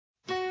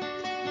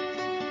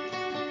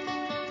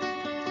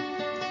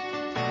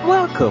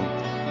Welcome.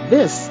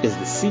 This is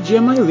the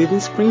CGMI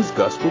Living Springs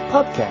Gospel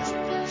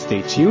Podcast.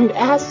 Stay tuned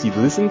as you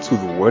listen to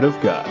the Word of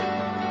God.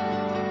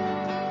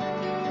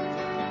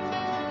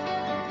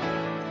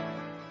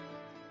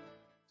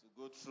 To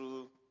go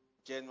through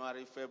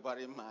January,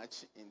 February,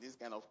 March in this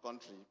kind of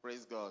country.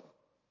 Praise God.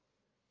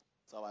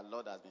 So our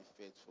Lord has been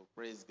faithful.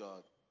 Praise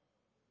God.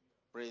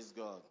 Praise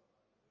God.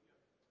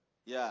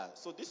 Yeah,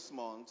 so this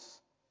month,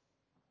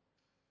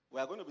 we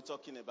are going to be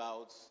talking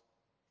about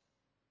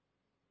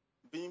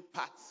being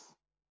part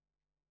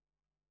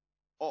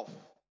of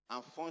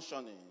and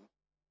functioning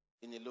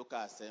in a local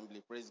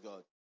assembly. Praise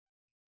God.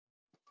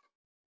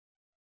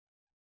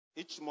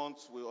 Each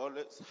month, we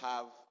always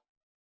have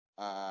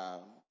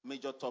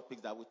major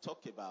topics that we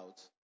talk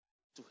about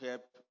to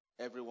help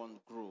everyone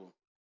grow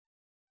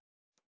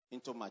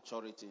into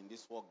maturity in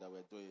this work that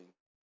we're doing.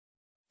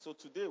 So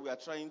today, we are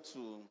trying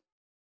to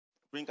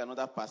bring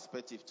another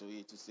perspective to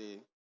it, to say,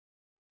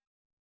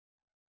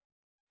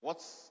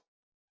 what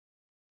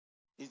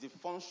is the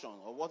function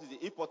or what is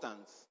the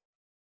importance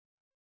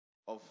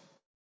of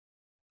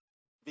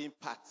being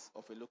part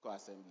of a local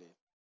assembly?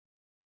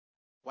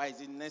 Why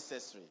is it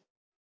necessary?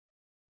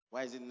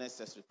 Why is it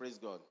necessary? Praise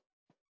God.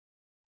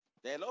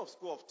 There are a lot of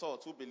school of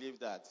thought who believe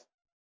that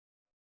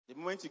the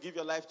moment you give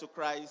your life to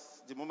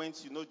Christ, the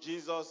moment you know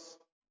Jesus,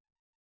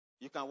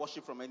 you can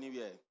worship from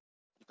anywhere.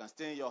 You can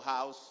stay in your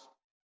house.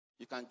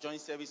 You can join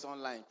service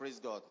online. Praise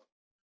God.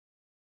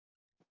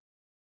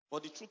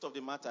 But the truth of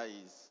the matter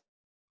is,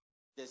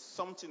 there's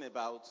something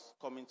about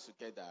coming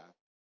together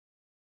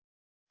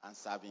and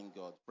serving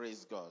God.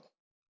 Praise God.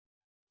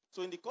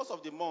 So in the course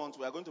of the month,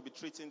 we are going to be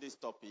treating this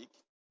topic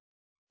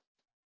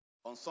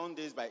on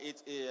Sundays by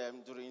 8 a.m.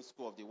 during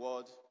School of the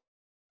Word.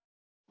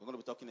 We're going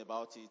to be talking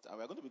about it, and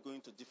we're going to be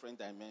going to different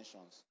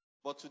dimensions.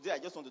 But today, I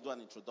just want to do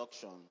an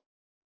introduction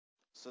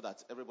so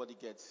that everybody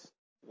gets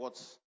what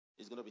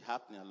is going to be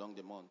happening along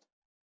the month.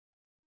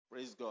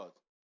 Praise God.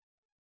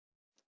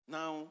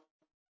 Now,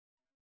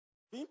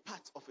 being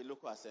part of a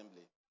local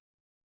assembly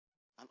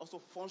and also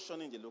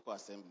functioning in the local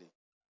assembly.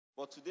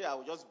 But today, I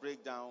will just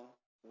break down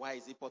why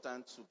it's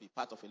important to be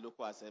part of a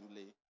local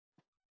assembly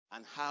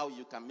and how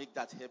you can make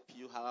that help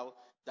you, how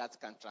that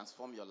can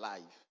transform your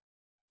life.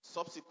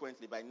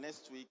 Subsequently, by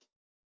next week,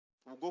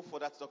 we'll go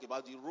further to talk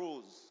about the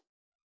roles,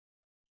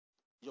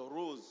 your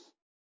roles,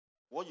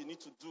 what you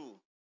need to do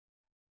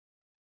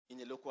in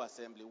a local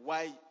assembly,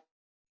 why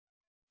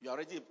you're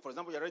already, for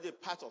example, you're already a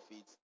part of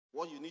it,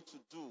 what you need to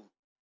do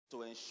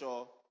to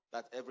ensure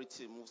that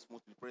everything moves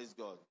smoothly. Praise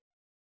God.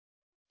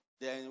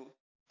 Then,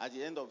 at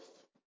the end of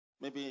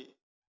maybe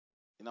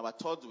in our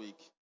third week,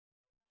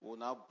 we'll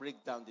now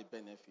break down the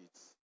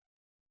benefits.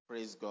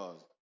 Praise God.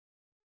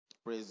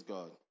 Praise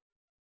God.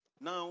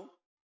 Now,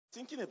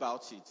 thinking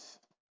about it,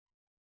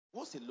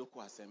 what's a local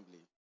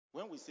assembly?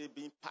 When we say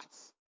being part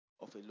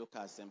of a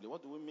local assembly,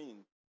 what do we mean?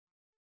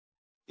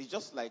 It's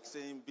just like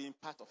saying being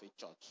part of a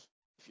church,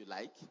 if you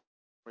like.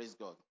 Praise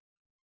God.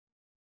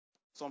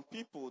 Some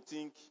people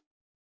think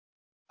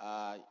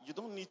you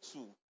don't need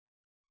to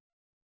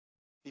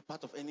be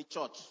part of any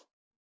church.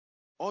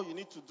 All you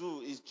need to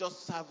do is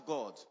just serve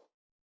God.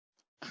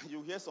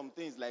 You hear some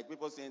things like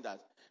people saying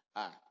that,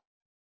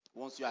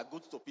 once you are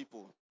good to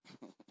people,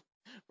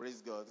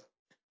 praise God,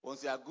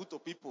 once you are good to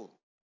people,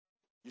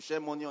 you share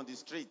money on the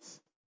street,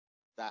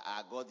 that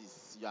God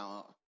is, you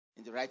are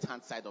in the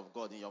right-hand side of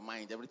God in your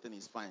mind, everything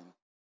is fine.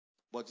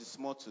 But it's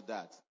more to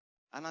that.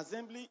 An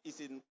assembly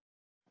is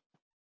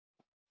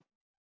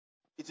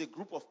it's a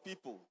group of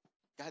people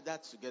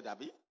gathered together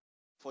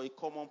for a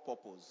common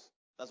purpose.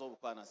 That's what we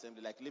call an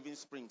assembly, like Living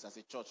Springs as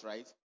a church,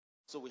 right?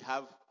 So we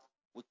have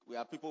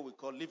people we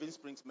call Living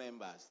Springs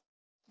members.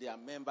 They are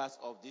members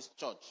of this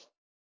church.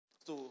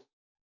 So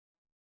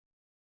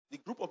the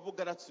group of people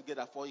gathered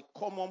together for a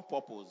common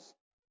purpose.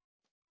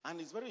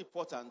 And it's very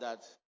important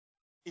that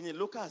in a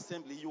local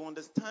assembly, you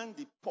understand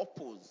the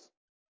purpose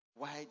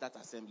why that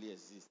assembly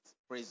exists.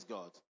 Praise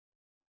God.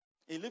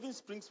 In Living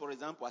Springs, for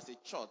example, as a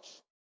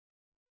church,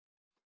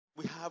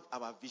 we have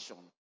our vision.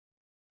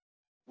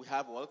 We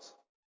have what?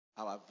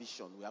 Our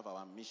vision. We have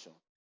our mission.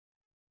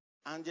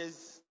 And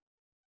there's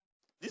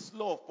this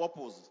law of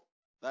purpose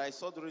that I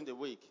saw during the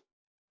week.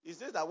 It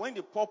says that when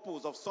the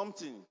purpose of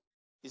something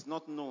is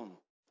not known,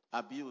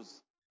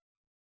 abuse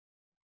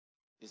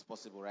is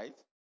possible, right?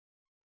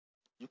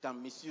 You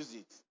can misuse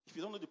it. If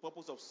you don't know the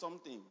purpose of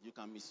something, you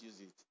can misuse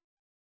it.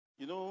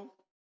 You know,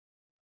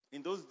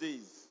 in those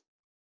days,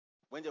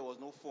 when there was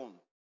no phone,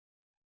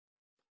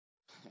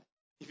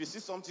 if you see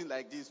something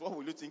like this, what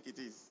will you think it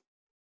is?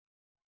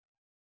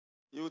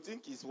 You would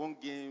think it's one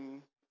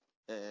game,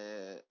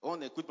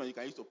 one equipment you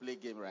can use to play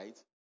game, right?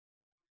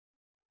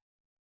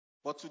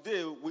 But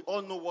today, we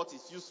all know what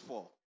it's used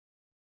for.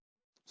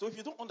 So if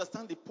you don't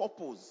understand the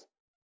purpose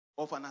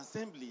of an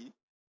assembly,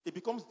 it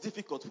becomes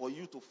difficult for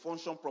you to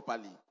function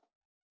properly.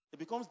 It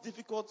becomes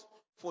difficult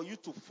for you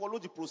to follow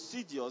the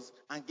procedures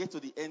and get to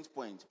the end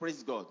point.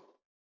 Praise God.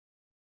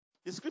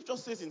 The scripture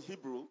says in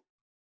Hebrew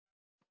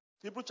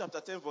chapter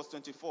 10 verse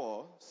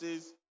 24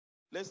 says,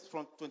 let's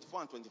from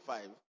 24 and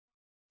 25.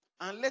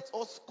 And let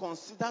us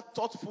consider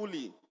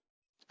thoughtfully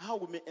how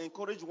we may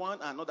encourage one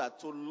another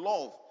to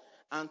love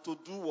and to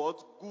do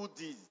what? Good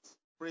deeds.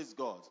 Praise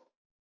God.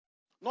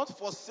 Not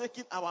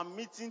forsaking our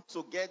meeting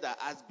together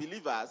as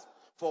believers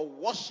for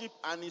worship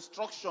and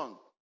instruction.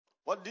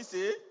 What did he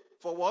say?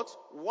 For what?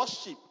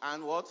 Worship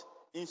and what?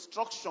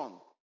 Instruction.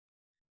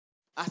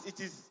 As it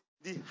is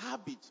the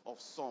habit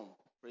of some.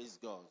 Praise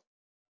God.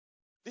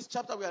 This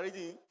chapter we are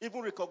reading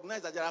even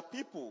recognize that there are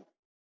people,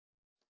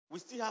 we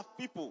still have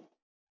people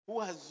who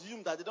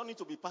assume that they don't need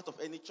to be part of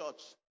any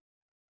church.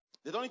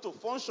 They don't need to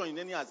function in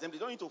any assembly.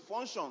 They don't need to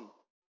function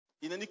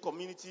in any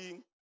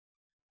community,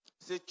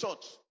 say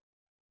church.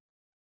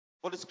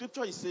 But the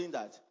scripture is saying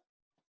that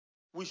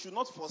we should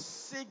not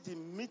forsake the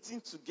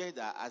meeting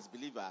together as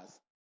believers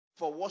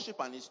for worship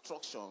and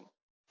instruction,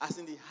 as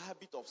in the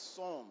habit of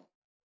some.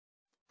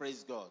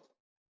 Praise God.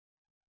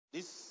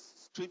 This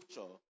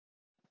scripture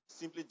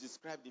simply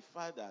describes the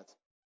fact that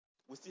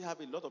we still have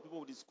a lot of people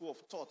with the school of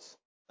thought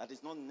that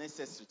it's not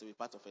necessary to be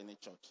part of any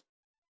church.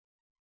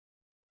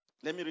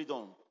 Let me read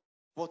on.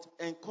 But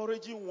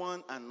encouraging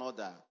one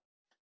another,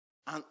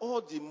 and all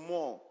the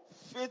more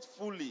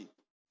faithfully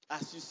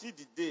as you see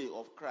the day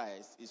of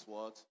Christ is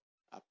what?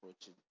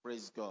 Approaching.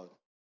 Praise God.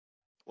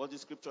 What the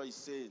scripture is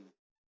saying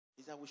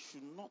is that we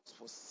should not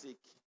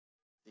forsake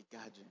the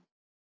gathering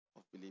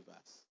of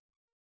believers.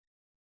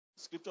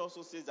 Scripture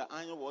also says that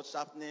iron will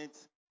sharpen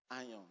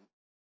iron.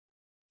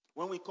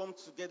 When we come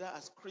together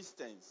as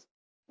Christians,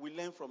 we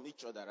learn from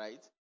each other,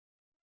 right?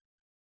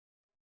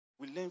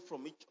 We learn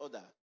from each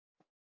other.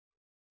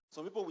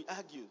 Some people will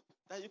argue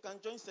that you can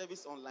join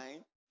service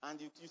online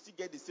and you still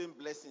get the same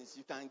blessings.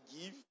 You can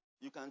give,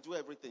 you can do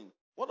everything.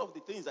 What of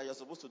the things that you're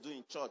supposed to do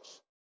in church?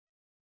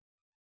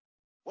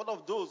 What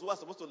of those who are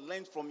supposed to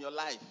learn from your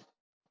life?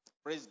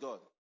 Praise God.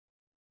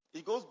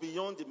 It goes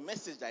beyond the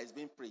message that is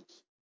being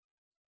preached.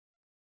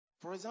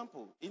 For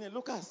example, in a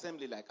local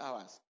assembly like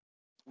ours,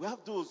 we have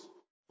those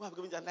who have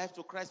given their life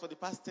to Christ for the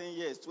past 10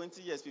 years,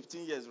 20 years,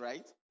 15 years,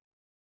 right?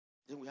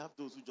 Then we have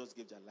those who just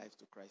gave their life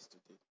to Christ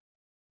today.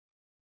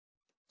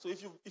 So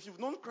if you've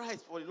known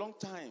Christ for a long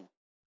time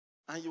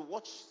and you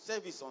watch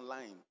service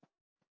online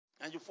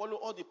and you follow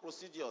all the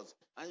procedures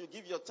and you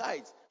give your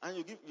tithes and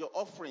you give your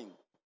offering,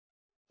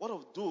 what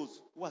of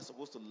those who are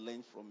supposed to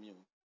learn from you?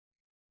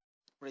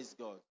 Praise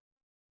God.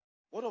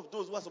 What of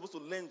those who are supposed to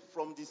learn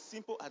from the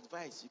simple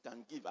advice you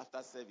can give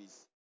after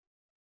service?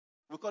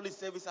 We call it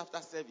service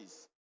after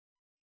service.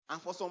 And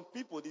for some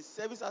people, the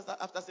service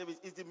after service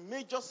is the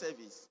major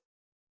service.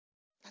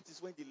 That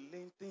is when they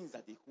learn things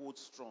that they hold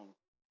strong.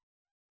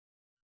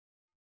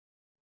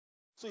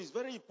 So it's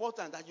very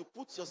important that you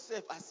put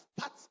yourself as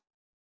part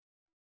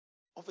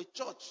of a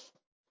church.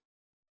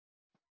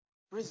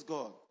 Praise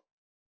God.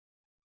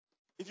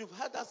 If you've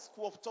had that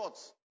school of thought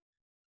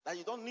that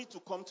you don't need to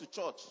come to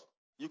church,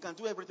 you can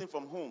do everything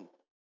from home,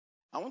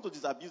 I want to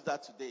disabuse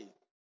that today.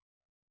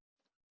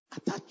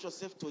 Attach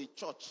yourself to a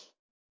church.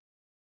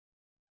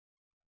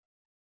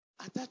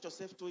 Attach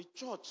yourself to a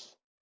church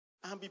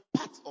and be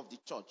part of the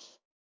church.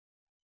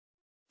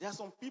 There are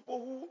some people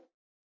who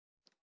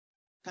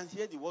can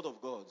hear the word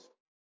of God.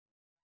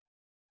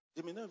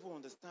 They may not even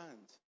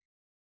understand.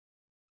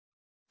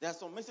 There are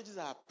some messages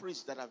that are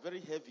preached that are very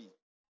heavy,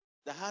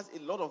 that has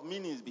a lot of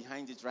meanings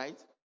behind it, right?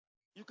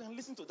 You can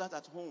listen to that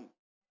at home.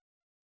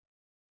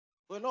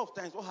 But a lot of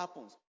times what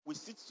happens? We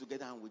sit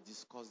together and we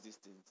discuss these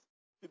things.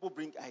 People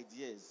bring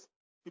ideas.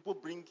 People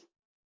bring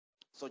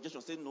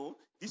suggestions. Say, no,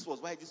 this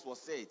was why this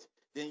was said.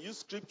 Then use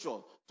scripture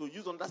to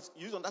use on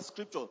that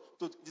scripture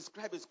to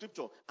describe a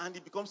scripture, and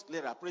it becomes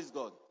clearer. Praise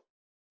God.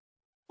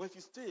 But if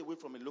you stay away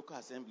from a local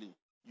assembly,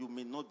 you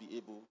may not be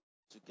able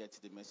to get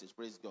the message.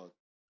 Praise God.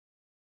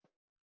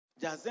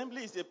 The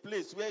assembly is a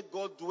place where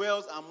God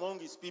dwells among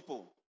his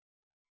people,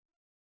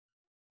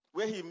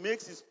 where he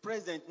makes his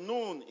presence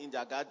known in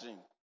their gathering,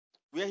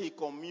 where he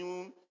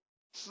communes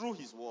through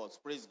his words.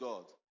 Praise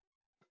God.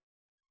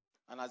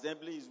 An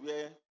assembly is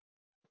where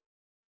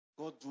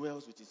God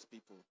dwells with his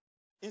people.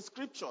 In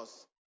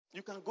scriptures,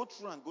 you can go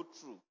through and go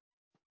through.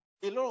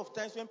 A lot of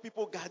times when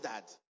people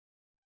gathered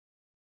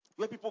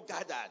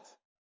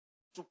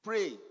to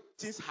pray,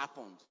 things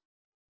happened.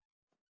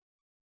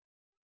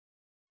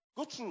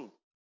 Go through.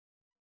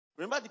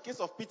 Remember the case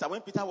of Peter,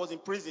 when Peter was in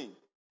prison.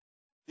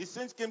 The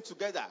saints came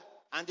together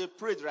and they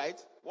prayed, right?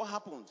 What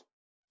happened?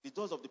 The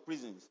doors of the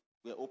prisons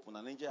were open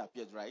and an angel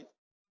appeared, right?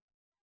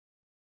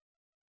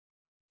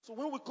 So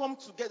when we come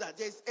together,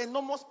 there's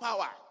enormous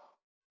power.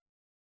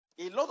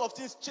 A lot of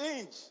things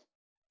change.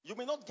 You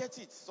may not get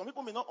it. Some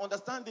people may not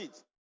understand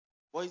it.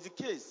 But it's the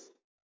case.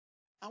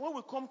 And when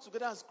we come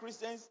together as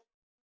Christians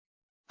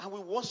and we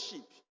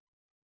worship,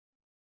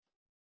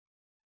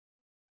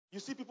 you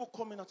see people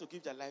coming out to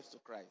give their lives to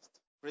Christ.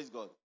 Praise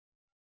God.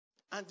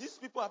 And these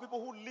people are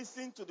people who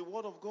listen to the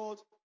word of God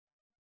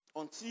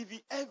on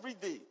TV every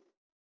day.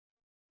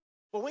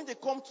 But when they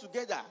come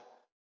together,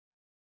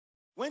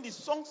 when the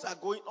songs are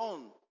going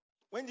on,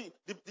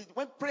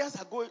 when prayers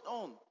are going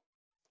on,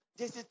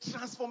 there's a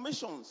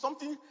transformation.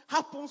 Something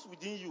happens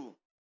within you.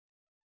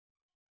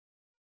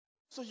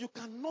 So you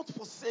cannot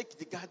forsake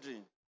the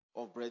gathering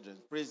of brethren.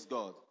 Praise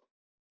God.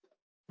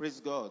 Praise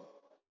God.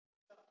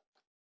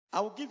 I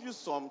will give you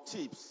some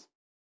tips,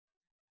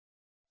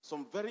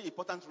 some very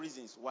important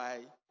reasons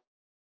why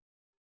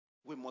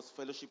we must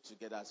fellowship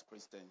together as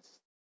Christians.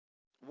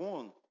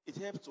 One, it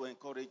helps to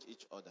encourage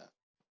each other.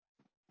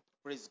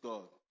 Praise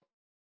God.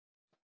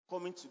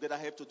 Coming together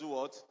helps to do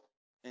what?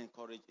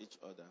 Encourage each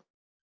other.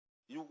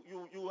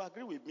 You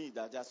agree with me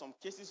that there are some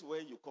cases where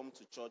you come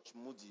to church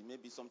moody,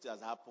 maybe something has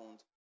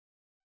happened.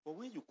 But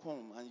when you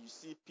come and you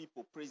see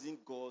people praising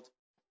God,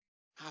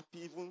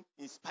 happy even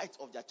in spite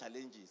of their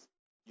challenges,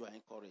 you are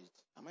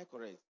encouraged. Am I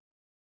correct?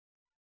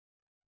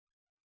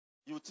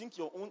 You think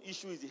your own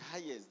issue is the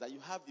highest, that you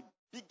have the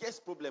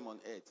biggest problem on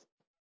earth.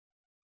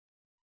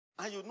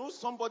 And you know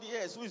somebody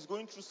else who is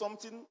going through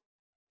something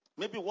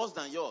maybe worse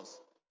than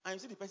yours. And you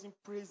see the person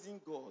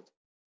praising God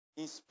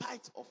in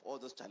spite of all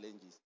those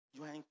challenges.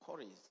 You are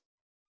encouraged.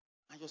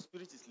 And your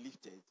spirit is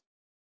lifted.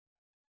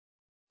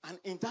 And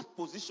in that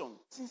position,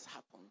 things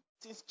happen.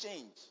 Things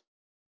change.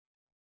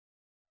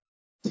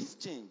 Things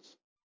change.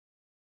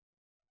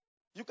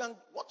 You can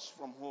watch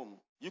from home.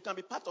 You can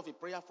be part of a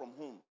prayer from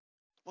home.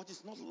 But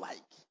it's not like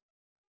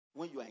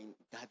when you are in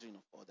gathering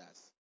of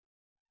others.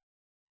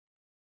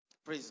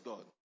 Praise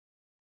God.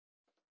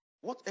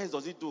 What else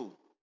does it do?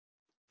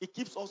 It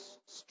keeps us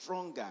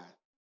stronger.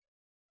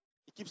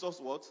 It keeps us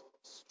what?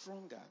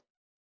 Stronger.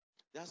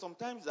 There are some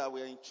times that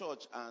we're in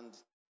church and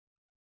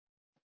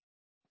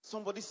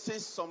somebody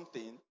says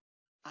something,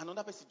 and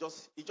another person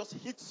just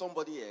hits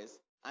somebody else,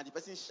 and the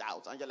person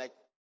shouts, and you're like,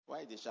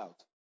 why did they shout?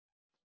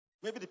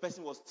 Maybe the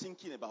person was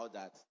thinking about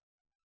that.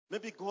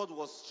 Maybe God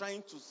was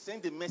trying to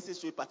send a message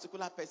to a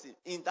particular person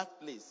in that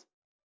place.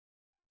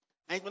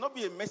 And it may not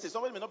be a message.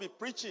 Somebody may not be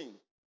preaching.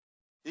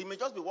 They may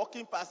just be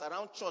walking past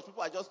around church.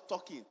 People are just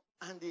talking.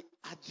 And they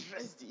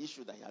address the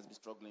issue that he has been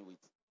struggling with.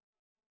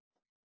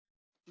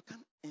 You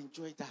can't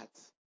enjoy that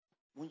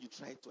when you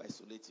try to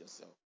isolate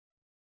yourself.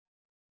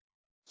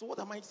 So what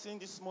am I saying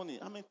this morning?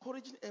 I'm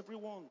encouraging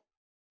everyone.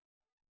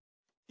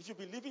 If you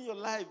believe in your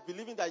life,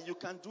 believing that you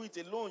can do it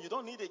alone, you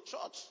don't need a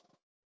church.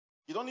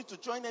 You don't need to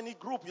join any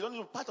group. You don't need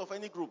to be part of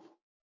any group.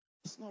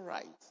 It's not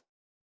right.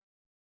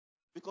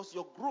 Because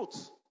your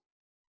growth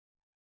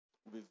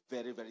will be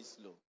very, very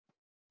slow.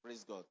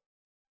 Praise God.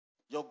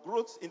 Your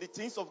growth in the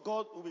things of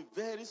God will be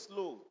very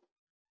slow.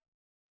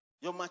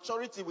 Your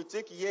maturity will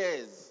take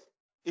years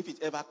if it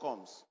ever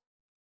comes.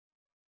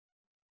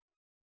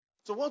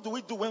 So what do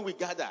we do when we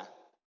gather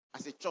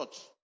as a church?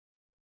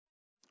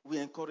 We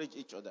encourage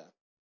each other.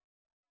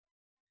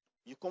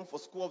 You come for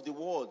school of the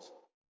word.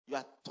 You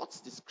are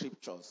taught the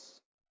scriptures.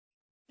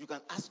 You can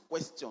ask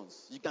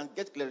questions. You can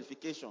get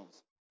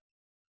clarifications.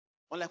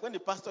 Unlike when the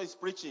pastor is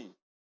preaching.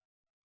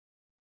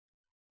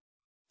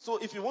 So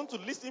if you want to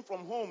listen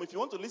from home, if you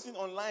want to listen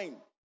online,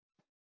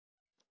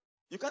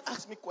 you can't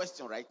ask me a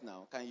question right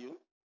now, can you?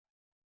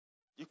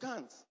 You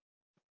can't.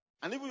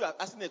 And if you are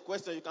asking a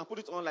question, you can put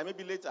it online.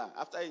 Maybe later,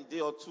 after a day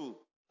or two,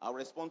 I'll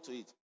respond to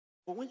it.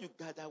 But when you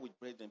gather with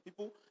brethren,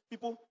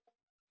 people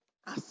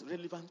ask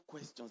relevant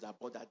questions that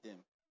bother them.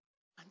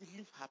 And they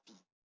live happy.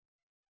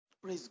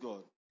 Praise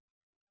God.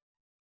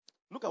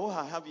 Look at what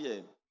I have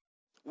here.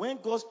 When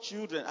God's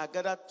children are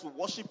gathered to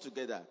worship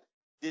together,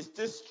 they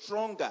stay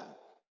stronger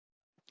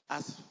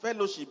as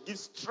fellowship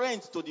gives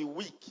strength to the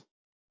weak.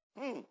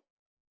 Do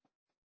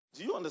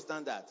you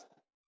understand that?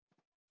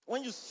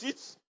 When you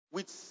sit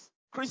with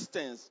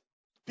Christians,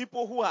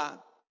 people who are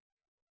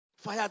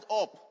fired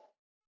up,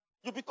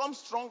 you become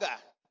stronger.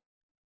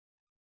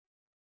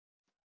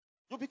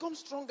 You become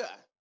stronger.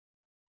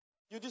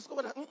 You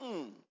discover that,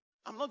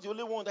 I'm not the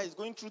only one that is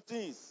going through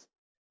things.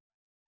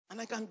 And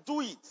I can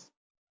do it.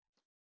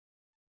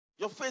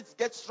 Your faith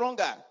gets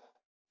stronger.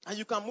 And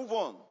you can move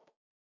on.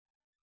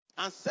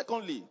 And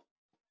secondly,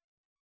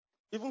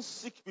 even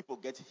sick people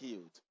get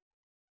healed.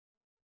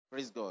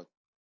 Praise God.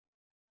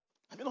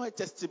 Have you not heard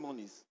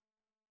testimonies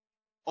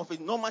of a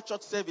normal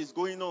church service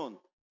going on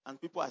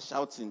and people are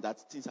shouting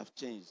that things have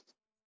changed?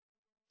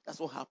 That's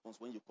what happens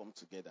when you come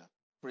together.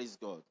 Praise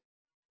God.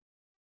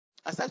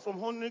 Aside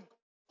from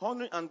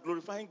honoring and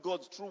glorifying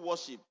God through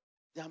worship,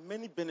 there are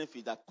many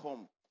benefits that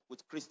come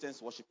with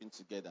Christians worshiping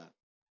together.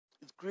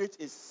 It creates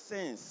a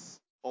sense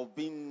of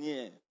being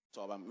near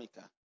to our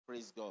Maker.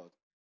 Praise God.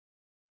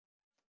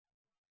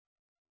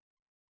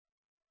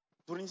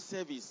 During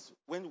service,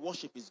 when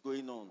worship is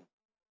going on,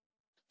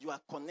 you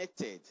are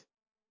connected.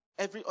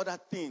 Every other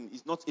thing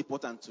is not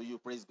important to you.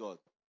 Praise God.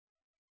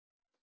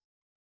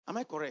 Am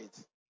I correct?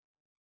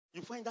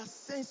 You find that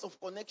sense of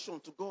connection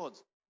to God.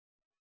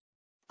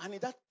 And in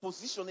that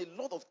position,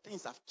 a lot of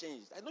things have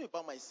changed. I know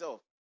about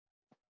myself.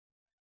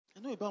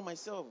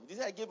 The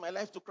day I gave my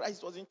life to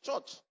Christ was in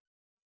church.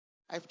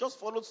 I've just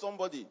followed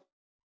somebody.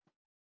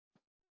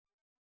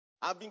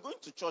 I've been going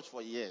to church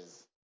for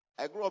years.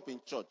 I grew up in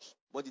church.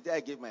 But the day I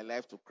gave my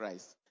life to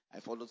Christ,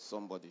 I followed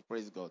somebody.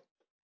 Praise God.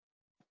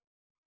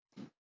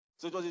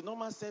 So it was a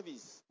normal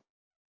service.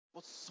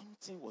 But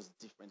something was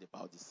different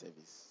about the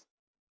service.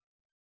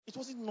 It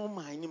wasn't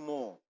normal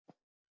anymore.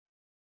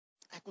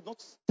 I could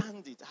not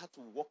stand it. I had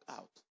to walk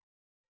out.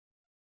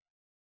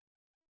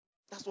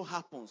 That's what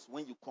happens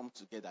when you come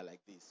together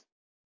like this.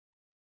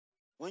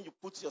 When you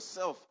put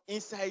yourself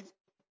inside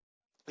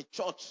a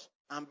church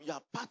and you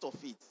are part of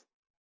it,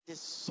 there's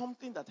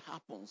something that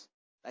happens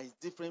that is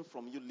different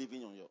from you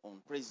living on your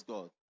own. Praise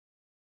God.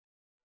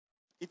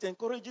 It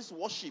encourages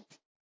worship.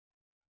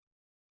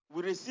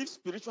 We receive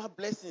spiritual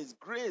blessings,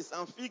 grace,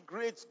 and feel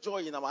great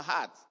joy in our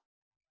hearts.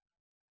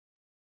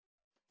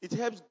 It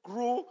helps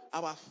grow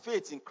our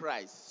faith in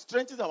Christ,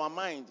 strengthens our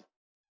mind,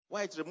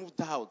 while it removes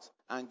doubt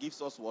and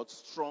gives us what?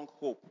 Strong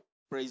hope.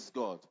 Praise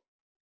God.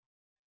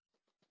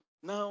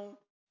 Now,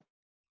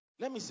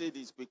 let me say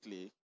this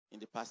quickly in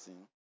the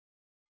passing.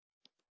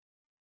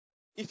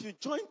 If you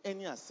join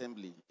any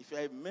assembly, if you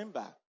are a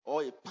member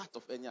or a part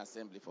of any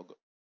assembly for God,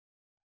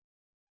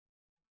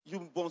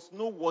 you must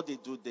know what they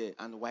do there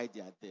and why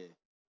they are there.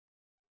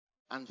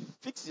 And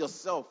fix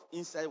yourself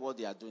inside what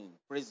they are doing.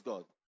 Praise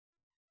God.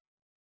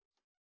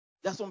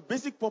 There's some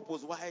basic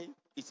purpose why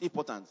it's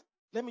important.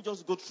 Let me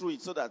just go through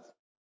it so that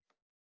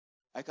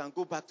I can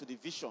go back to the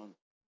vision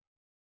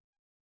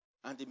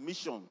and the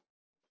mission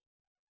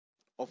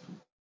of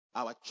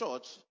our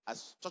church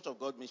as Church of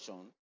God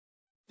Mission,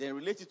 then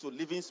relate it to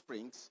Living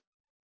Springs.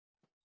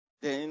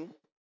 Then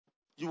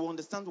you will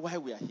understand why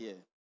we are here.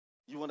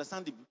 You will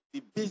understand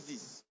the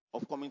basis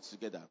of coming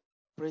together.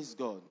 Praise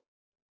God.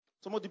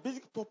 Some of the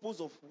basic purpose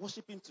of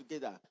worshiping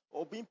together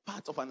or being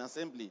part of an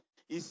assembly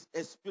is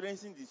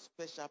experiencing the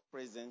special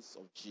presence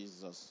of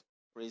Jesus.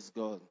 Praise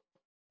God.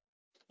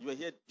 You were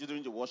here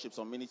during the worship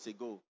some minutes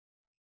ago.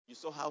 You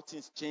saw how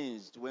things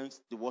changed when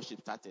the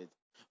worship started.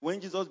 When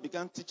Jesus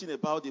began teaching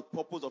about the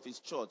purpose of his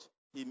church,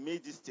 he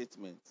made this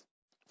statement.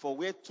 For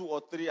where 2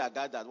 or 3 are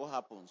gathered, what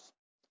happens?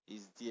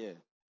 He's there.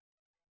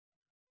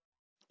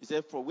 He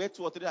said, for where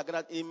 2 or 3 are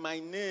gathered in my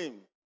name,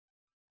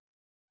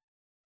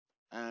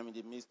 I am in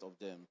the midst of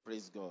them.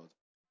 Praise God.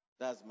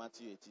 That's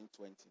Matthew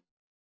 18:20.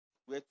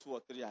 Where 2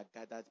 or 3 are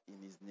gathered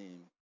in his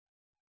name.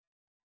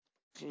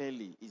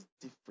 Clearly is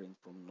different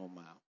from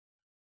normal.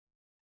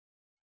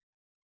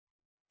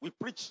 We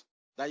preach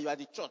that you are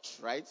the church,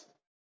 right?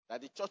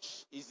 That the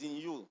church is in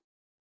you.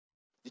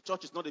 The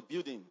church is not a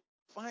building.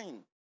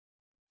 Fine.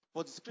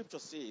 But the scripture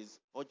says,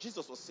 or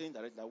Jesus was saying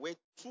that where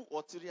 2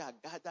 or 3 are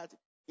gathered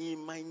in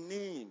my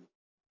name,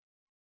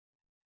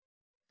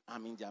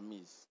 I'm in their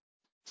midst.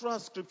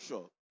 Throughout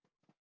scripture,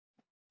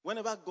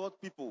 whenever God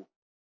people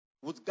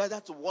would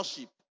gather to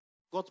worship,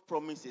 God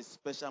promised a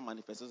special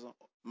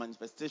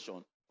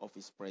manifestation of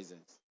his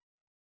presence.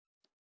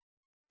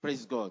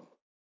 Praise God.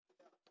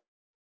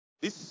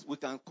 This we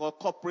can call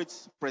corporate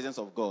presence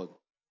of God.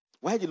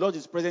 While the Lord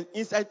is present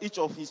inside each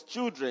of his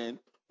children,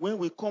 when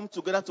we come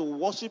together to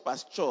worship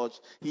as church,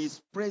 he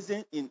is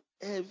present in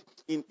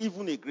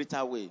even a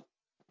greater way.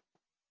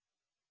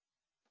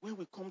 When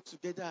we come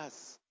together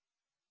as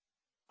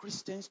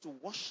Christians to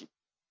worship,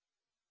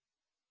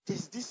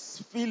 there's this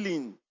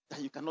feeling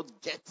that you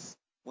cannot get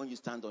when you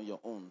stand on your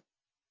own.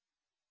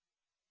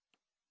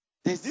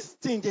 There's this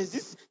thing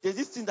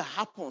that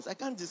happens. I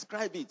can't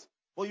describe it,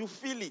 but you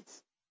feel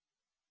it.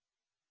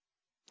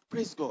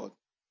 Praise God.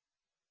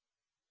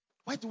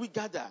 Why do we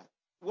gather?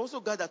 We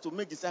also gather to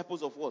make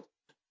disciples of what?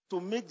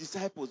 To make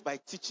disciples by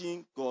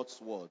teaching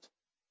God's word.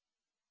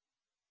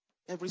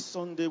 Every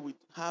Sunday we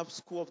have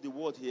School of the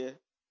Word here.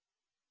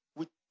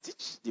 We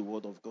teach the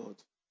word of God.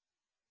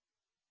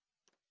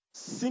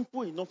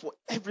 Simple enough for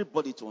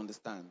everybody to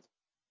understand.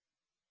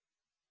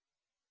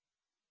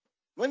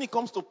 When it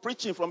comes to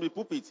preaching from the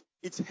pulpit,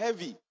 it's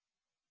heavy.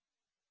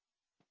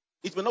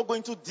 It may not go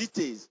into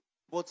details,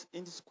 but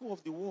in the School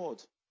of the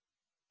Word,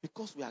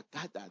 because we are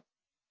gathered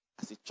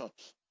as a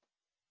church,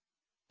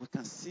 we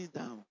can sit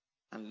down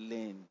and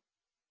learn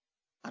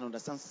and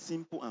understand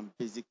simple and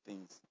basic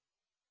things.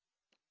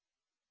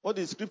 What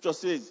the scripture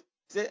says,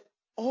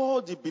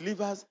 all the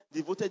believers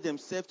devoted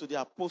themselves to the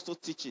apostle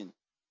teaching.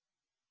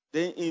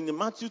 Then in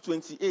Matthew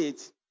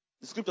 28,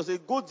 the scripture says,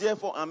 go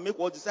therefore and make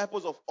what?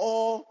 Disciples of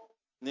all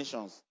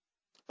nations.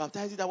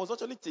 Baptizing. I was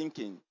actually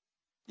thinking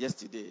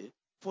yesterday,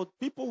 for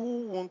people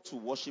who want to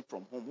worship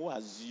from home, who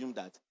assume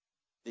that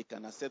they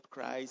can accept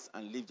Christ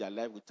and live their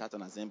life without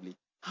an assembly,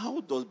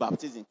 how does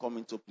baptism come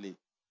into play?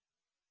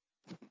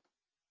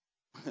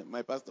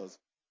 My pastors,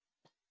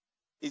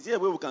 is there a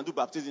way we can do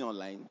baptism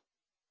online?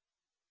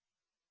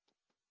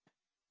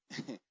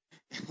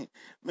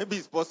 Maybe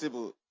it's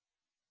possible.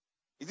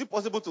 Is it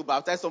possible to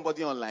baptize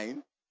somebody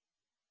online?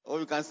 Or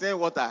you can send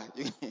water.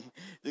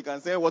 You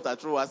can send water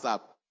through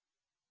WhatsApp.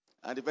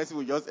 And the person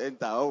will just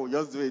enter or will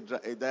just do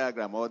a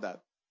diagram or that.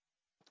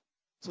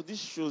 So this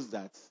shows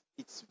that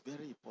it's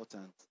very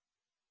important.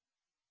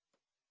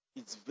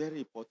 It's very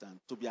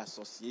important to be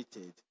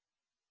associated,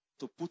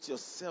 to put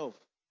yourself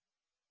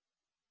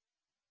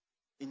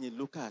in a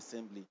local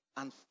assembly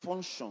and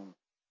function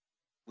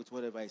with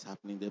whatever is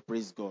happening there.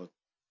 Praise God.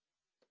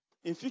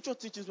 In future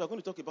teachings, we are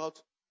going to talk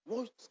about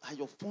what are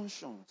your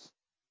functions.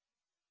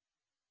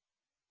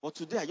 But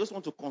today, I just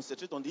want to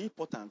concentrate on the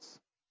importance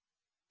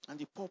and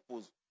the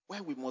purpose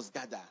why we must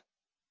gather.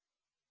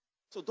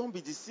 So don't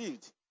be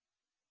deceived.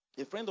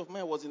 A friend of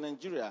mine was in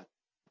Nigeria,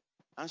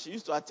 and she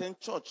used to attend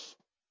church.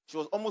 She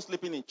was almost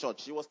sleeping in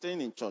church. She was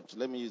staying in church.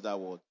 Let me use that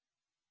word.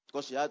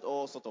 Because she had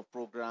all sorts of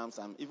programs,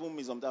 and even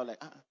me sometimes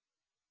like,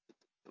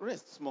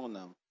 rest small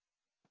now.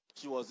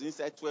 She was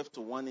inside 12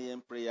 to 1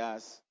 a.m.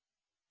 prayers.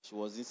 She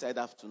was inside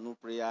afternoon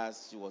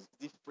prayers. She was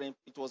different.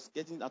 It was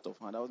getting out of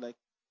hand. I was like,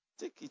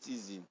 take it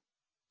easy.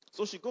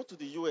 So she got to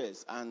the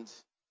US, and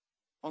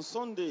on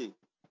Sunday,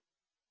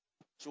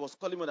 she was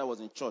calling me when I was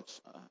in church.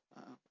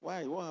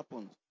 Why? What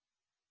happened?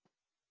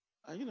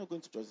 Are you not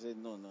going to church? I said,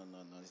 no.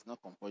 It's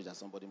not compulsory that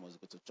somebody must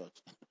go to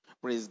church.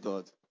 Praise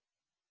God.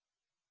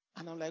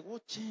 And I'm like,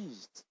 what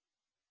changed?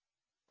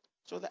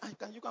 She was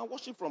like, you can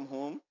worship from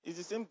home. It's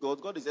the same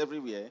God. God is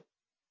everywhere.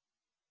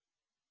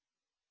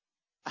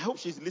 I hope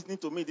she's listening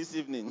to me this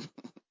evening.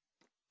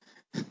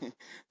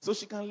 So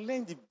she can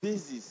learn the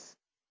basis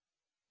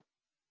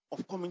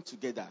of coming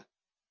together.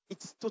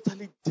 It's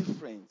totally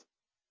different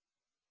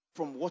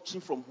from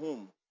watching from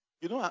home.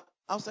 You know,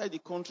 outside the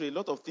country, a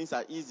lot of things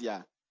are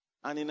easier.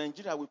 And in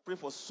Nigeria, we pray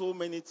for so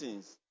many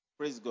things.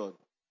 Praise God.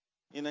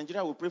 In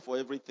Nigeria, we pray for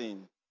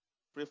everything.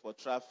 Pray for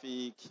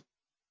traffic.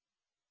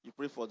 You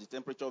pray for the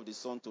temperature of the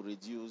sun to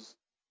reduce.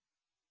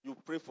 You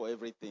pray for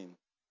everything.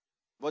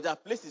 But there are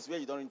places where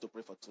you don't need to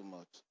pray for too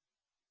much.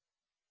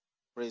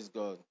 Praise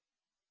God.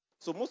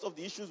 So most of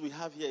the issues we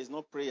have here is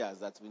not prayers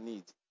that we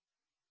need.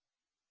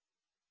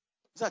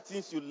 These are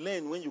things you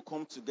learn when you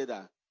come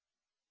together.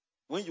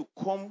 When you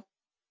come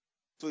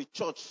to a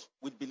church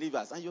with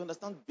believers and you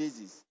understand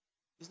basis.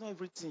 It's not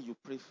everything you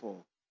pray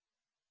for.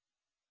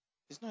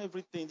 It's not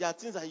everything. There are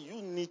things that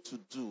you need to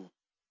do.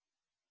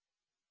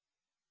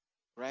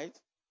 Right?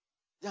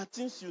 There are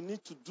things you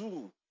need to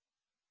do.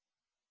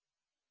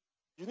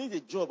 You need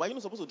a job. Are you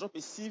not supposed to drop a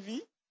CV?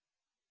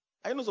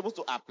 Are you not supposed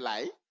to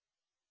apply?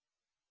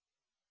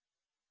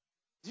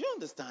 Do you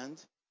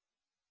understand?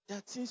 There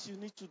are things you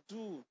need to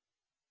do.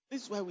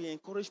 This is why we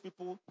encourage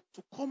people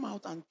to come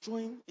out and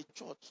join a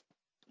church,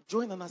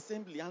 join an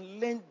assembly, and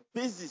learn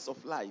basis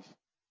of life.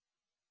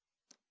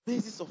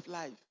 Basis of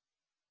life.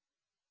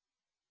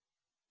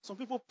 Some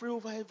people pray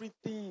over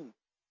everything.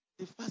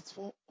 They fast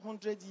for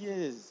 100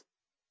 years.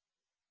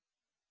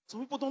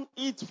 Some people don't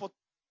eat for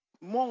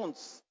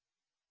months,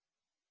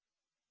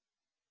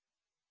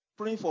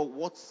 praying for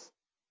what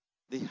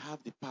they have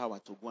the power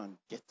to go and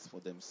get for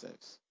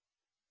themselves.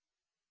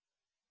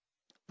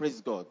 Praise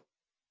God.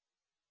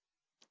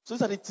 So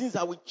these are the things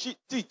that we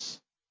teach.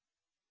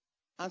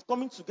 And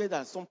coming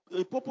together,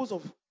 a purpose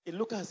of a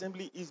local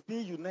assembly is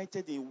being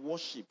united in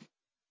worship.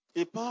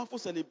 A powerful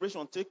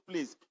celebration takes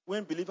place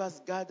when believers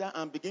gather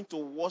and begin to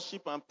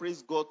worship and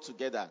praise God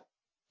together.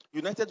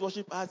 United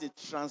worship has a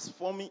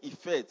transforming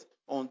effect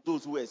on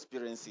those who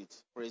experience it.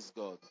 Praise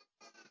God.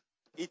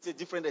 It's a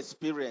different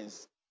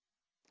experience.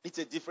 It's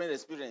a different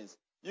experience.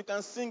 You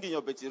can sing in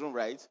your bathing room,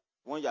 right?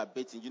 When you are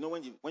bathing. You know,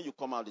 when you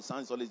come out, the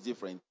sound is always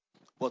different.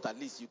 But at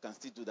least you can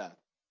still do that.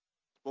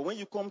 But when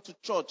you come to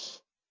church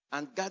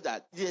and gather,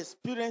 the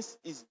experience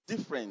is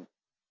different.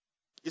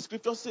 The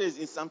scripture says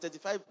in Psalm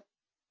 35,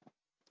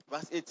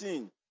 verse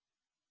 18,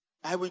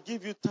 I will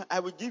give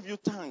you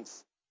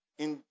thanks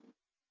in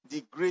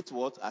the great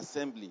what?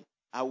 Assembly.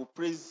 I will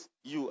praise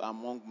you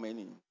among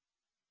many.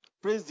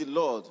 Praise the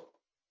Lord.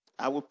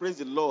 I will praise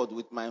the Lord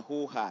with my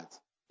whole heart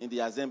in the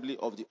assembly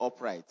of the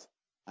upright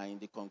and in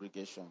the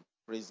congregation.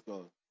 Praise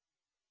God.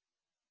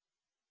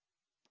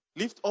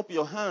 Lift up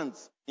your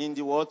hands in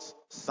the what?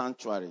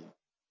 Sanctuary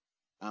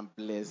and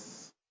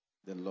bless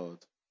the Lord.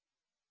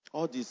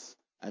 All this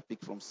I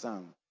pick from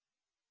Psalm.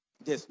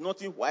 There's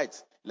nothing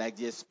white like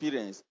the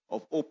experience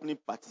of openly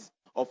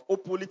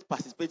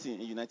participating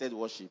in united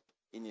worship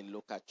in a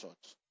local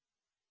church.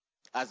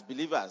 As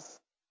believers,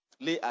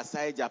 lay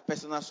aside their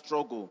personal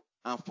struggle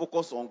and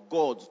focus on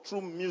God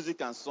through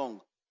music and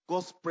song.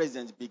 God's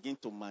presence begins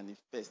to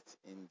manifest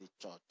in the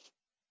church.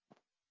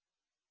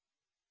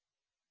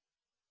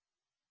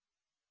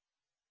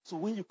 So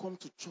when you come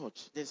to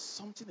church, there's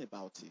something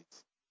about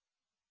it.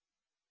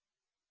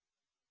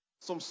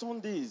 Some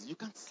Sundays, you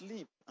can't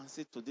sleep and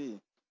say, today,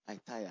 I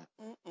tire.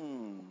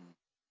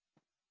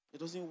 It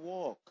doesn't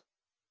work.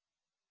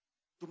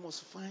 You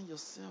must find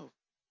yourself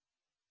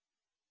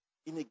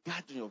in a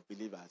gathering of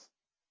believers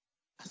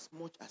as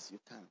much as you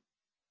can.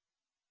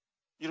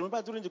 You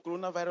remember during the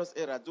coronavirus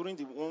era, during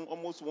the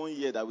almost 1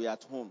 year that we were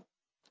at home,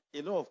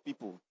 a lot of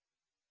people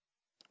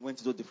went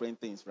to do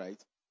different things,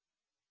 right?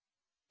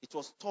 It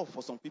was tough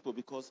for some people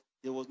because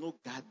there was no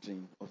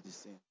gathering of the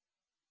same.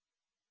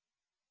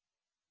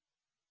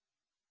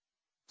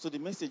 So the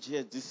message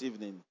here this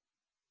evening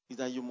is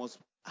that you must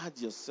add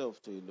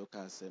yourself to a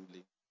local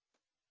assembly.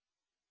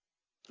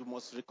 You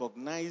must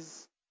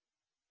recognize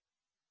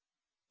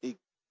a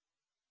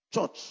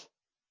church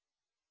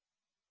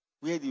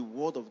where the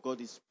word of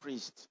God is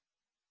preached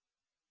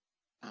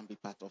and be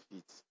part of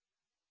it.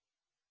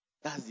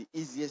 That's the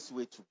easiest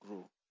way to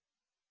grow.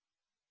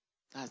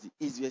 That's the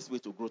easiest way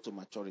to grow to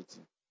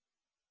maturity.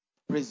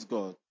 Praise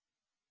God.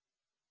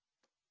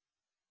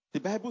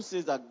 The Bible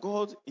says that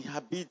God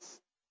inhabits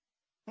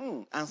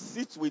and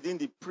sits within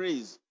the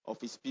praise of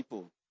his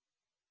people.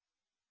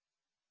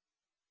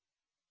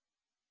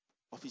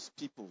 of his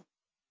people.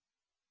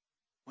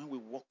 When we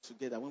walk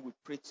together, when we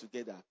pray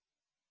together,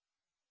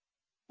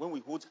 when we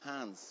hold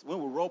hands,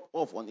 when we rub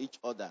off on each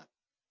other.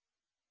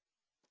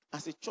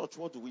 As a church,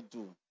 what do?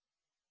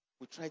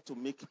 We try to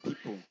make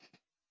people.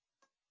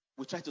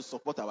 We try to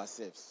support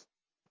ourselves.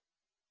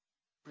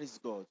 Praise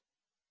God.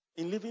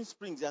 In Living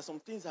Springs, there are some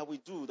things that we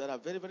do that are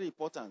very, very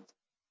important.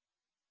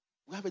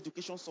 We have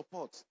education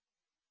support.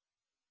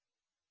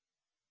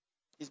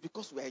 It's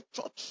because we are a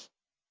church.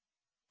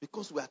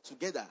 Because we are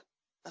together.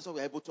 That's why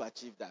we are able to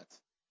achieve that.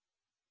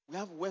 We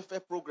have welfare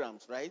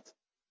programs, right?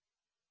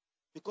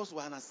 Because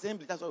we are an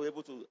assembly, that's why we're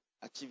able to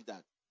achieve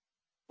that.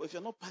 But if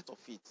you're not part of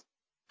it,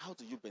 how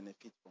do you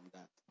benefit from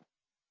that?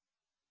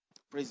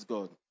 Praise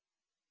God.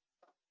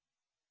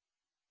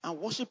 And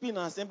worshiping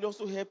an assembly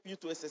also help you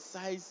to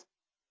exercise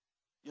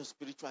your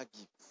spiritual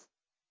gifts.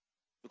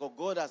 Because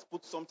God has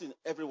put something in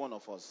every one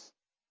of us.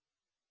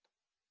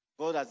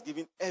 God has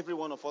given every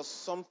one of us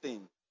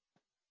something.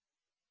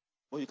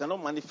 But you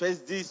cannot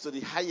manifest this to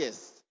the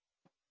highest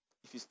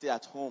if you stay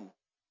at home,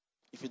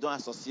 if you don't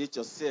associate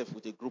yourself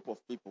with a group of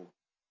people.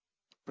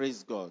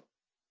 Praise God.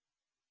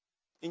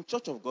 In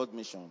Church of God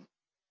Mission,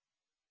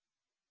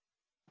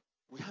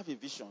 we have a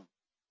vision.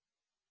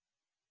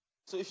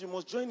 So if you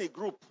must join a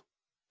group,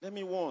 let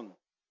me warn,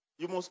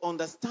 you must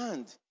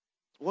understand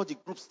what the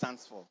group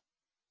stands for.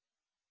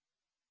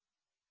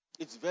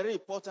 It's very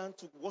important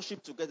to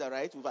worship together,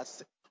 right?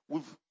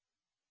 We've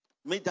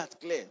made that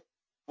clear.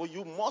 But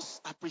you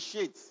must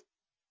appreciate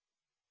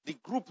the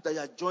group that you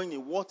are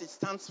joining, what it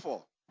stands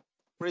for.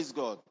 Praise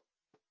God.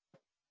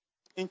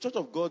 In Church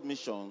of God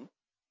Mission,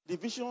 the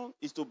vision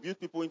is to build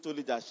people into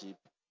leadership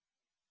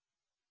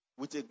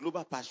with a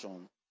global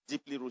passion,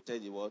 deeply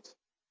rooted in what?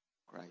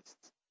 Christ.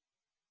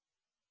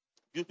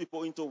 Build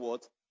people into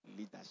what?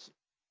 Leadership.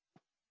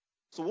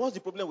 So what's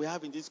the problem we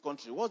have in this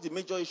country? What's the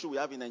major issue we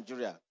have in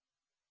Nigeria?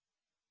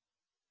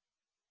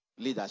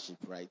 Leadership,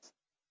 right?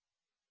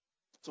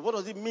 So what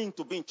does it mean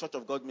to be in Church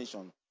of God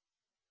Mission?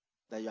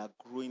 That you are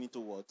growing into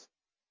what?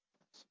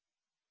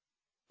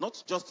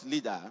 Not just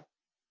leader,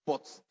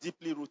 but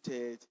deeply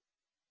rooted.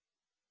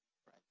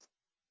 Right.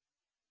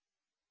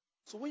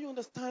 So when you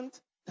understand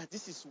that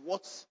this is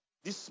what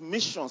this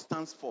mission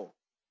stands for,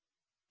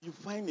 you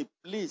find a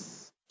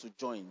place to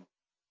join.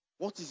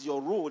 What is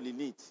your role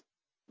in it?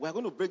 We are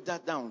going to break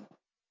that down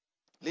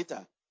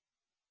later.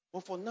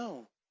 But for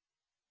now,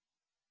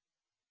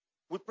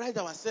 we pride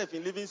ourselves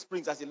in Living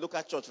Springs as a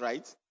local church,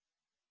 right?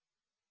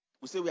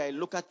 We say we are a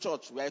local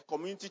church. We are a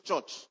community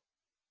church.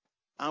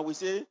 And we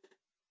say,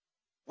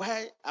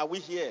 why are we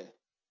here?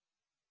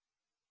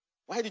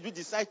 Why did we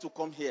decide to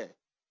come here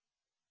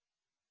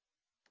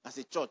as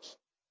a church?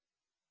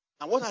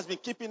 And what has been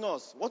keeping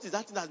us? What is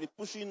that thing that has been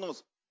pushing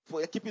us,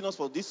 for keeping us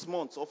for this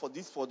month or for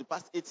the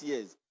past 8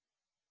 years?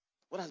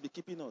 What has been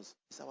keeping us?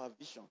 It's our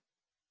vision.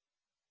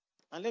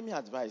 And let me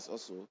advise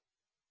also,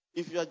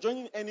 if you are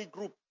joining any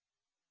group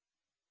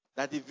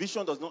that the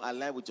vision does not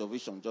align with your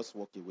vision, just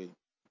walk away.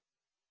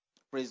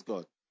 Praise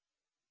God.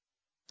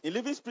 In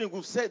Living Spring,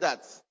 we've said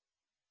that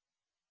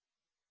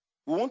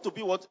we want to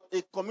be what?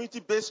 A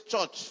community-based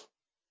church,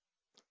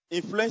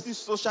 influencing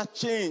social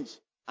change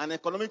and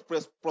economic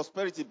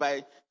prosperity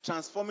by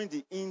transforming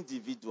the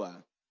individual,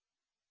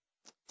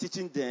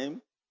 teaching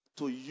them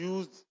to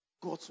use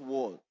God's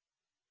word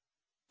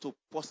to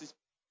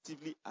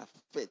positively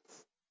affect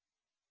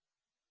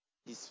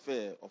his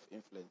sphere of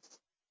influence.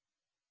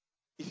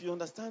 If you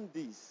understand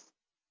this,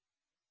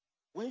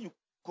 when you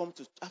come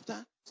to,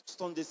 after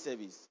Sunday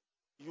service,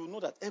 you know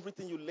that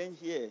everything you learn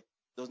here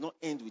does not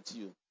end with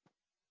you.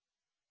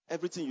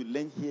 Everything you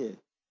learn here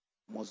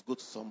must go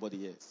to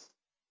somebody else.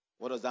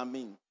 What does that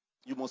mean?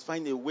 You must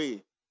find a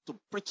way to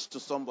preach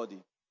to somebody.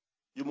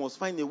 You must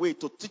find a way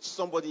to teach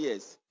somebody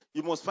else.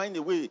 You must find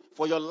a way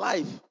for your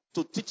life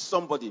to teach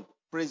somebody.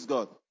 Praise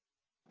God.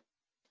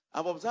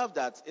 I've observed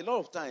that a lot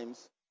of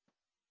times,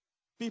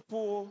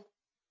 people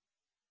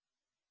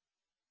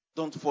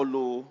don't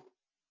follow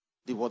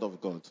the word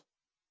of God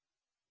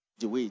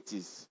the way it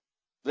is.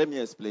 Let me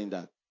explain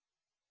that.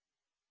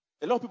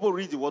 A lot of people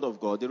read the word of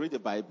God, they read the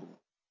Bible,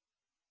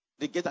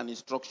 they get an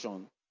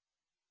instruction,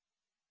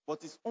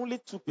 but it's only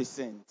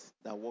 2%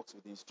 that works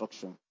with the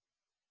instruction.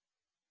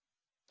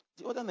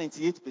 The other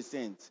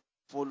 98%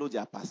 follow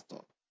their pastor.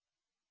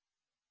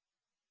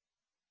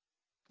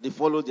 They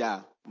follow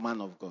their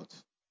man of God.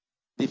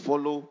 They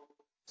follow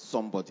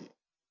somebody.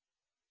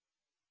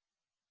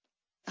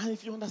 And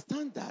if you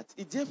understand that,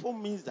 it therefore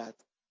means that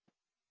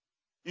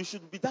you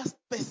should be that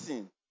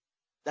person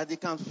that they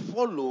can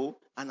follow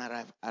and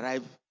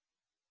arrive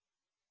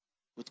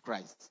with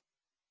Christ.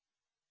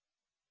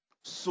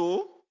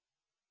 So,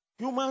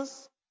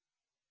 humans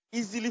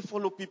easily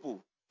follow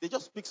people. They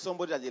just pick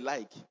somebody that they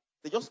like.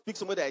 They just pick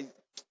somebody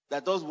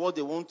that does what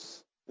they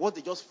want, what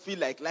they just feel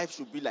like life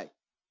should be like.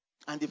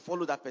 And they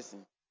follow that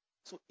person.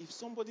 So if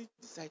somebody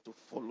decides to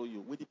follow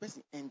you, will the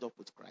person end up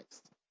with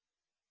Christ?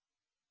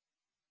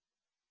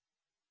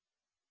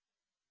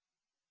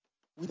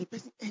 Will the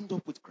person end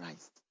up with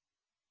Christ?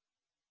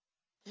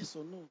 Yes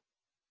or no?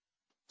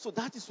 So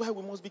that is why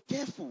we must be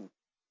careful.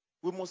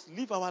 We must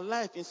live our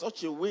life in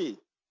such a way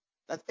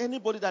that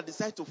anybody that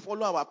decides to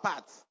follow our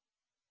path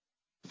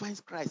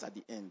finds Christ at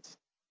the end.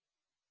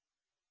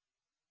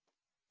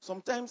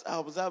 Sometimes I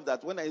observe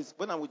that when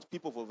I'm with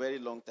people for a very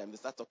long time, they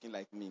start talking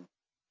like me.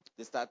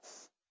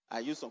 I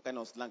use some kind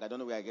of slang. I don't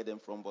know where I get them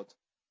from, but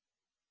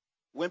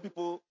when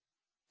people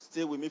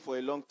stay with me for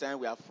a long time,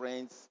 we are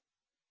friends,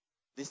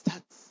 they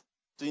start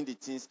doing the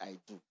things I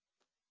do.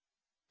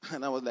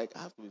 And I was like, I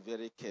have to be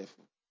very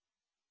careful.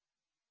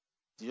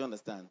 Do you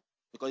understand?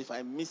 Because if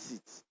I miss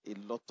it, a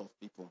lot of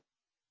people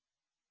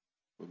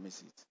will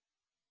miss it.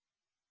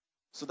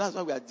 So that's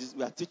why we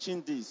are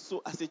teaching this.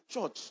 So as a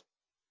church,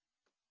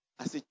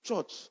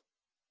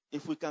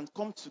 if we can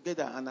come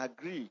together and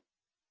agree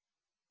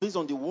based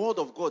on the word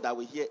of God that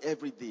we hear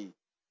every day,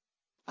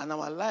 and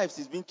our lives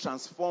is being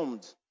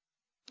transformed,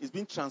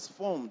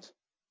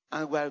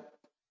 and we are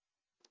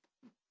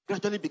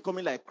gradually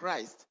becoming like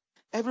Christ,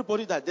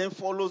 everybody that then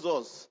follows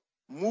us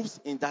moves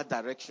in that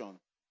direction.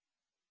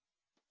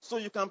 So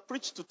you can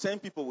preach to 10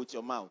 people with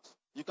your mouth.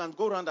 You can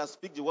go around and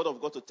speak the word of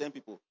God to 10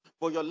 people,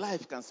 but your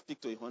life can speak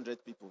to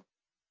 100 people.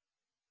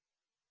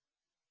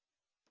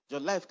 Your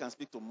life can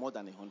speak to more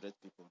than 100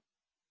 people.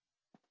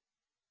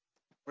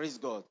 Praise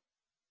God.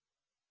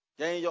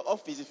 Then in your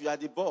office, if you are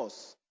the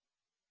boss,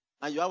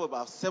 and you have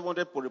about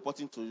 700 people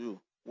reporting to you,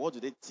 what do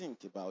they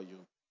think about you?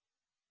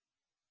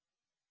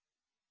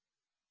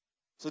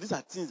 So these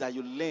are things that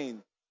you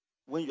learn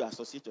when you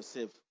associate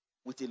yourself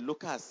with a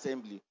local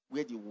assembly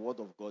where the word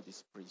of God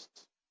is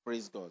preached.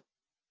 Praise God.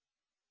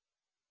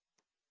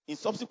 In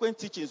subsequent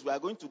teachings, we are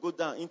going to go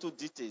down into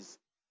details,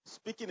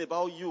 speaking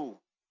about you.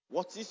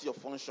 What is your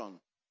function?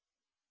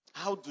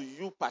 How do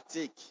you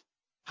partake?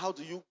 How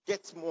do you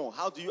get more?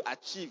 How do you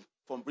achieve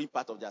from being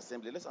part of the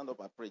assembly? Let's stand up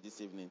and pray this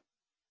evening.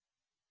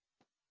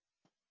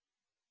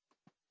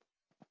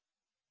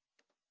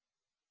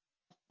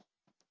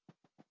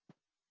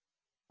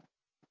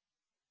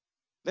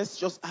 Let's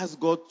just ask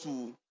God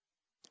to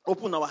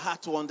open our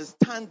heart to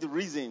understand the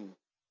reason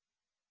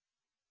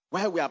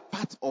why we are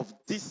part of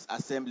this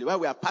assembly, why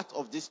we are part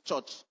of this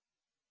church,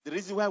 the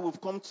reason why we've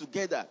come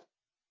together,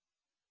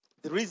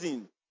 the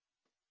reason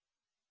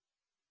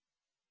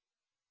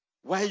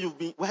why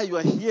you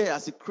are here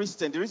as a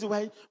Christian, the reason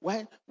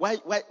why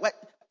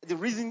the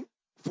reason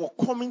for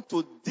coming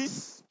to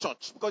this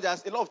church, because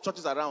there's a lot of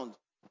churches around.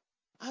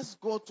 Ask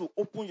God to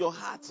open your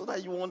heart so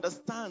that you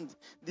understand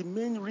the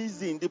main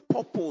reason, the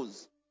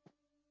purpose.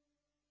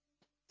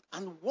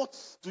 And what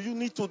do you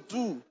need to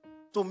do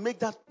to make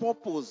that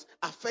purpose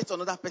affect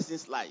another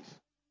person's life?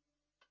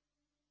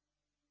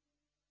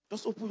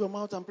 Just open your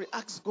mouth and pray.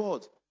 Ask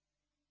God.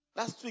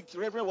 Last week, the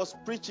Reverend was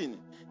preaching.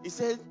 He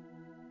said,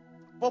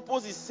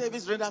 purpose is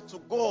service rendered to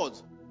God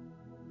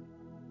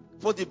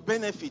for the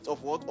benefit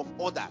of what? Of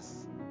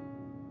others.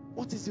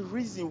 What is the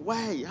reason?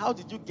 Why? How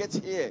did you get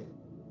here?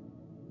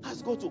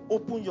 Ask God to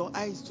open your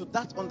eyes to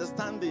that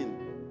understanding.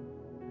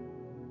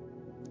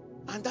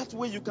 And that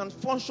way you can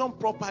function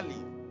properly.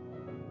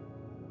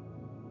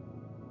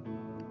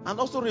 And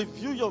also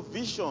review your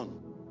vision.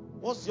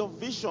 What's your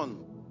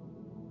vision?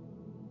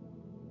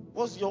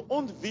 What's your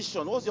own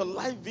vision? What's your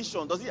life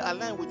vision? Does it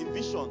align with the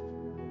vision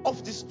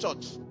of this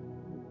church?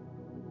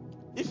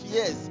 If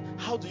yes,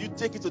 how do you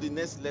take it to the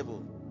next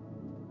level?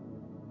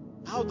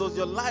 How does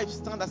your life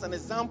stand as an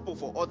example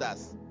for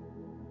others?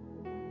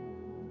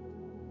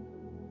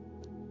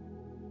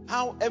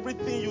 How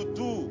everything you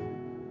do,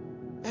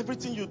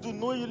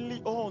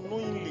 knowingly or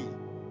unknowingly,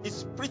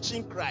 is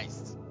preaching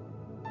Christ.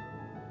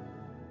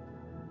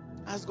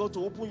 Ask God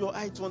to open your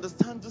eye to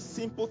understand these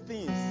simple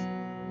things.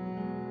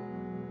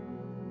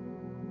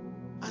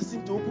 Ask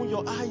Him to open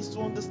your eyes to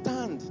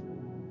understand.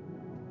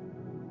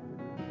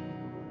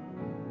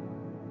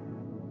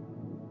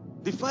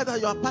 The fact that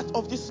you are part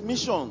of this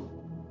mission.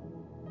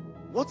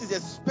 What is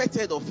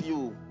expected of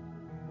you?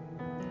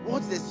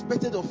 What is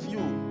expected of you?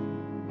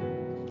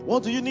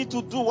 What do you need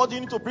to do? What do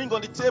you need to bring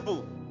on the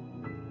table?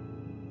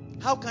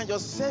 How can your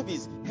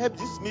service help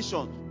this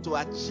mission to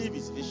achieve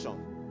its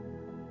vision?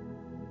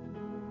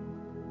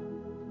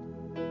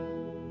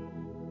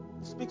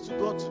 Speak to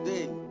God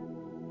today.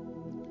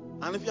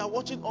 And if you are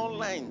watching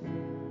online,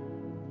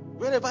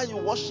 wherever you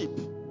worship,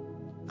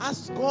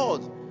 ask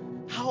God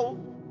how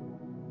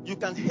you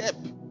can help,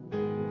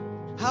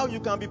 how you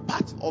can be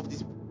part of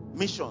this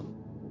mission,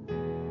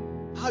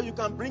 how you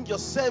can bring your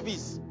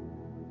service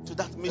to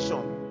that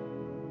mission,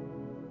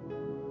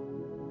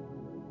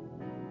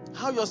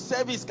 how your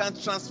service can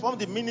transform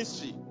the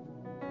ministry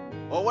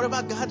or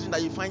whatever gathering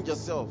that you find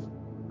yourself.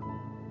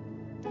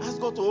 Ask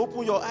God to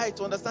open your eye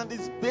to understand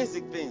these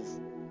basic things,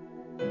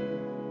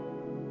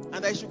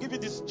 and I should give you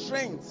the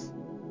strength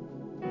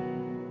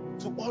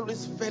to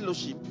always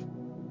fellowship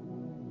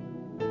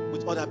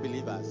with other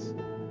believers,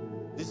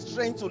 the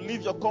strength to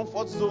leave your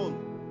comfort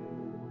zone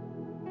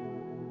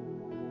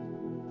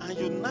and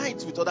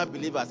unite with other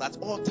believers at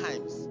all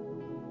times.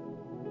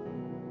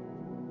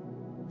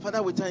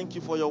 Father, we thank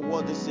you for your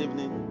word this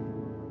evening.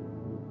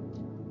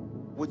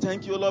 We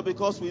thank you, Lord,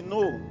 because we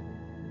know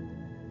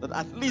that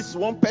at least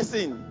one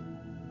person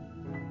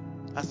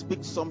I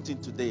speak something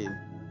today,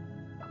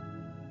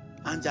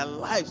 and their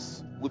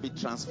lives will be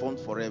transformed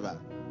forever.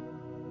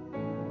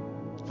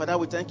 Father,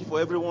 we thank you for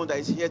everyone that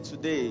is here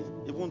today,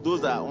 even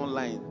those that are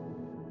online.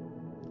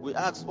 We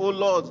ask, oh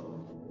Lord,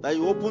 that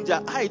you open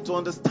their eye to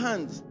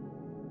understand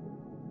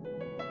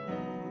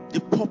the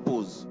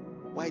purpose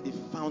why they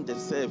found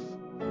themselves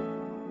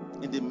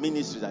in the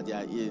ministry that they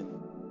are in.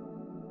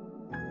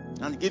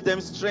 And give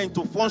them strength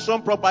to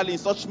function properly in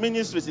such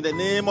ministries in the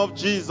name of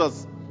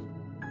Jesus.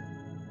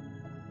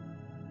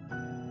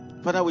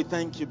 Father, we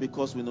thank you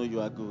because we know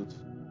you are good.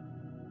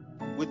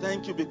 We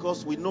thank you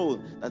because we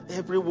know that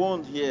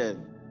everyone here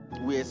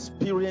will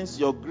experience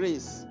your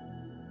grace,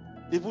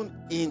 even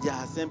in their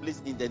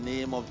assemblies, in the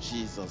name of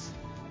Jesus.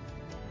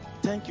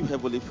 Thank you,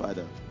 Heavenly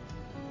Father,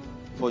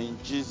 for in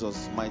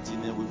Jesus' mighty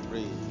name we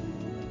pray.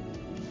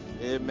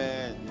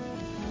 Amen.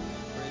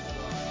 Praise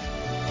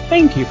God.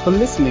 Thank you for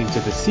listening to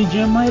the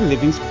CGMI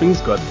Living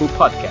Springs Gospel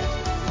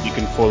Podcast. You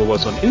can follow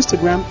us on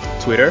Instagram,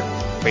 Twitter,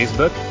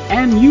 Facebook,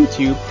 and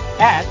YouTube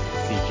at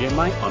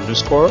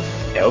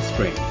CGMI_L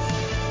Springs.